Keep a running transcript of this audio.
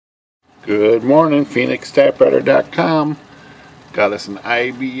Good morning, PhoenixTypewriter.com. Got us an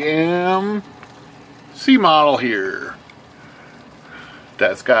IBM C model here.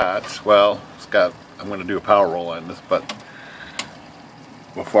 That's got, I'm going to do a power roll on this, but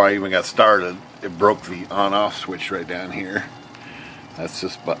before I even got started, it broke the on-off switch right down here. That's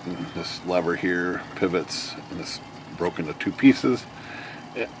this button, this lever here, pivots, and it's broken into two pieces.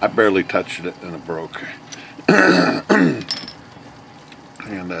 I barely touched it and it broke.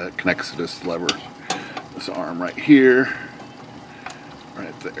 And it connects to this lever, this arm right here,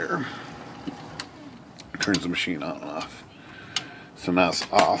 right there. Turns the machine on and off. So now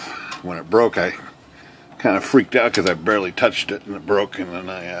it's off. When it broke, I kind of freaked out because I barely touched it and it broke, and then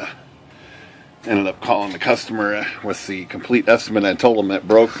I ended up calling the customer with the complete estimate. I told him it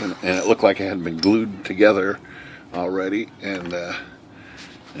broke, and it looked like it had been glued together already, and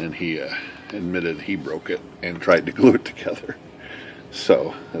he admitted he broke it and tried to glue it together.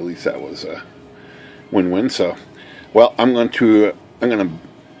 So at least that was a win-win. So, well, I'm gonna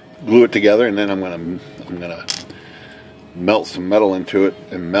glue it together, and then I'm gonna melt some metal into it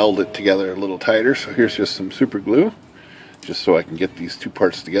and meld it together a little tighter. So here's just some super glue, just so I can get these two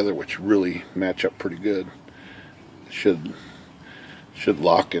parts together, which really match up pretty good. It should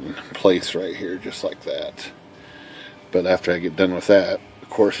lock in place right here, just like that. But after I get done with that, of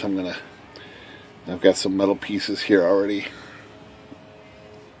course, I've got some metal pieces here already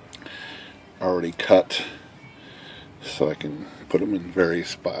cut, so I can put them in various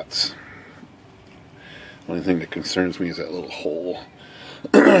spots. The only thing that concerns me is that little hole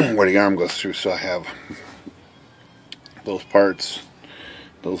where the arm goes through. So I have those parts,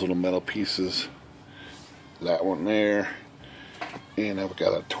 those little metal pieces, that one there, and I've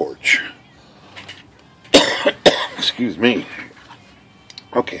got a torch. Excuse me.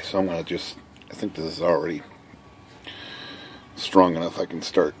 Okay, so I'm gonna I think this is already strong enough. I can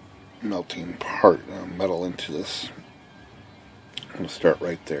start melting metal into this. I'm going to start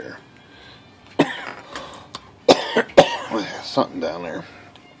right there. There's something down there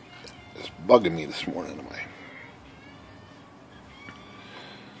that's bugging me this morning.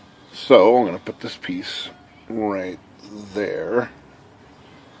 So I'm going to put this piece right there.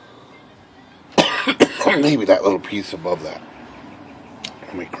 Maybe that little piece above that.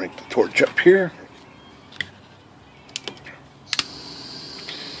 Let me crank the torch up here.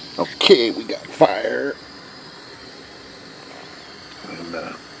 Okay, we got fire, and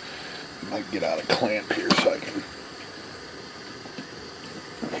I might get out a clamp here so I can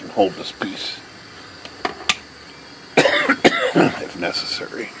hold this piece if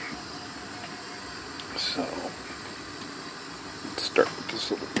necessary. So let's start with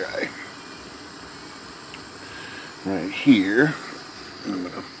this little guy right here. I'm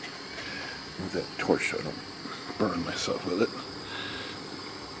gonna move that torch so I don't burn myself with it.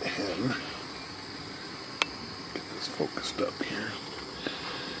 And get this focused up here.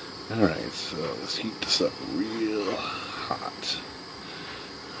 Alright, so let's heat this up real hot,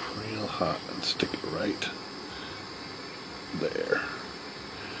 and stick it right there.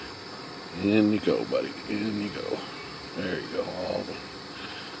 In you go, buddy, in you go. There you go. A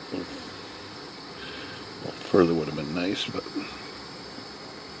little further would have been nice, but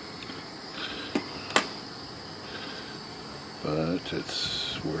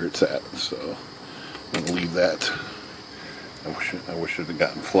it's where it's at, so I'm gonna leave that. I wish it had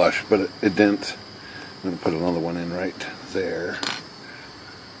gotten flush, but it didn't. I'm gonna put another one in right there.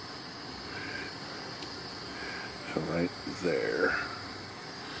 So right there.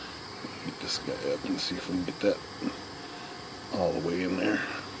 Heat this guy up and see if we can get that all the way in there.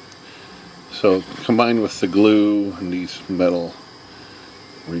 So combined with the glue and these metal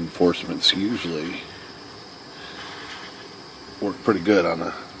reinforcements, usually work pretty good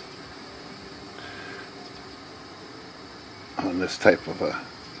on this type of a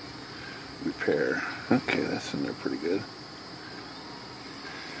repair. Okay, that's in there pretty good.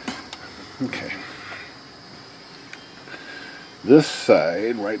 Okay. This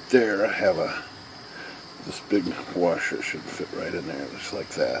side right there, I have this big washer should fit right in there, just like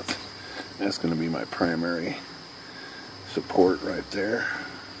that. That's going to be my primary support right there.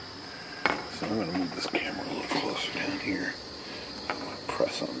 So I'm going to move this camera a little closer down here. I'm going to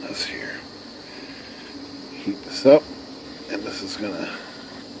press on this here. Heat this up, and this is going to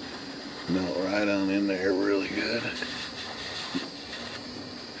melt right on in there really good.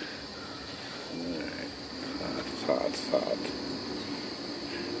 Alright, it's hot, it's hot.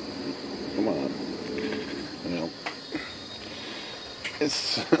 Come on.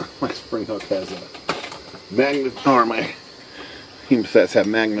 My spring hook has a magnet, or my hemostats have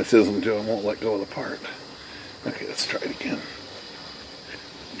magnetism to them, won't let go of the part. Okay, let's try it again.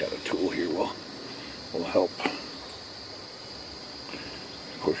 got a tool here will help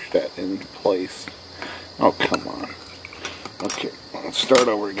push that into place. Oh, come on. Okay, let's start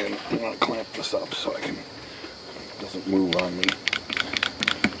over again. I'm going to clamp this up so it doesn't move on me.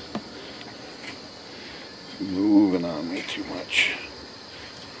 It's moving on me too much.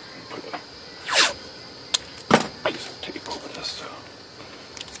 Put a piece of tape over this.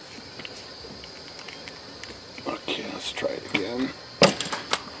 Okay, let's try it again.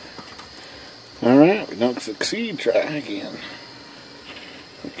 Alright, we don't succeed. Try again.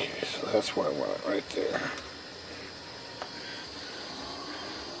 Okay, so that's where I want it, right there.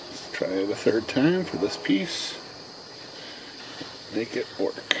 Let's try it a third time for this piece. Make it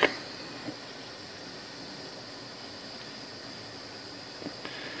work.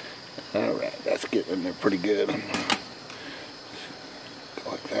 Alright, that's getting in there pretty good. Go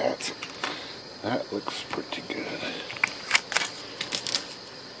like that. That looks pretty good.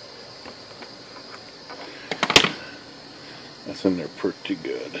 That's in there pretty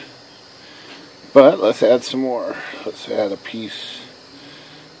good. But let's add some more. Let's add a piece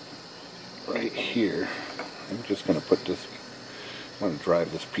right here. I'm just going to put this, I'm going to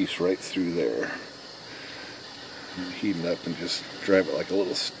drive this piece right through there. And heat it up and just drive it like a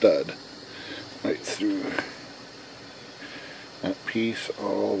little stud right through that piece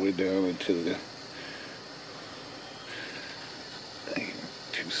all the way down into the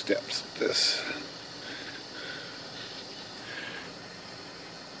 2 steps of this.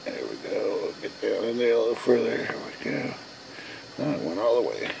 There we go. Get down in there a little further. There we go. Oh, it went all the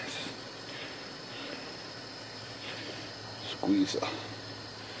way. Squeeze the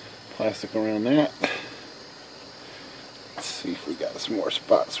plastic around that. Let's see if we got some more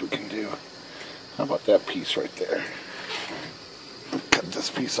spots we can do. How about that piece right there? Cut this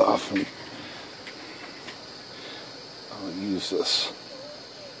piece off and I'll use this.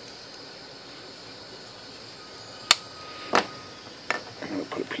 I'm going to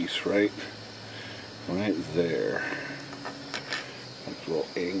put a piece right there. We'll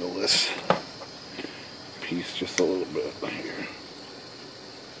angle this piece just a little bit here.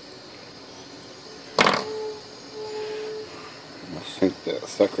 I'll sink that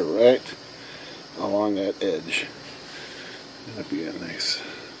sucker right along that edge. That'd be a nice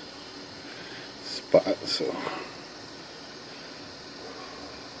spot. So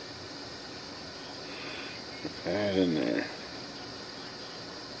put that in there,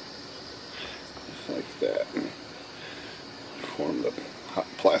 just like that. Form the hot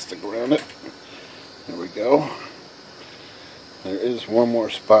plastic around it. There we go. There is one more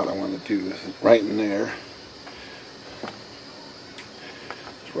spot I want to do right in there.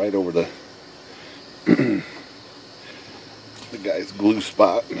 It's right over the the guy's glue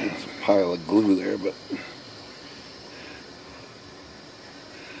spot. There's a pile of glue there, but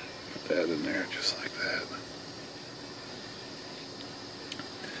put that in there just like that.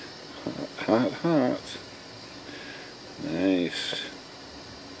 Hot, hot, hot. Nice.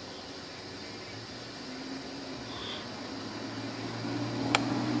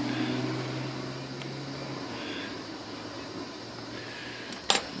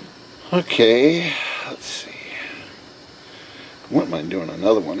 Okay, let's see. I wouldn't mind doing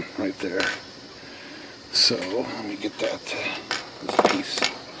another one right there. So let me get that this piece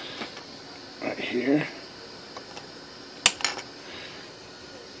right here.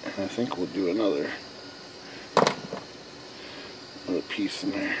 And I think we'll do another piece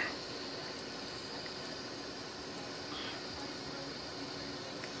in there.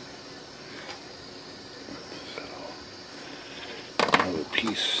 Another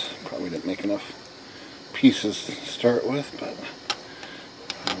piece. Probably didn't make enough pieces to start with, but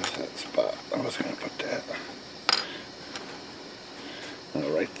where's that spot? I was going to put that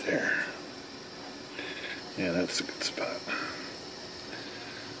right there. Yeah, that's a good spot.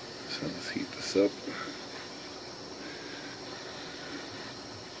 So let's heat this up.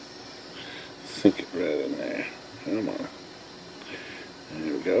 Sink it right in there. Come on.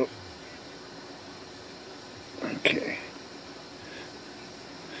 There we go. Okay.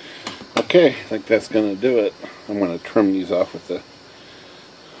 Okay, I think that's going to do it. I'm going to trim these off with the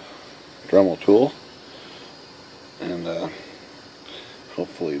Dremel tool. And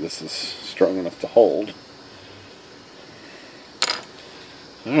hopefully this is strong enough to hold.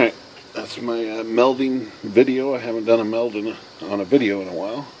 Alright, that's my melding video. I haven't done a meld on a video in a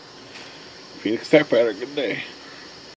while. Phoenix Typewriter, good day.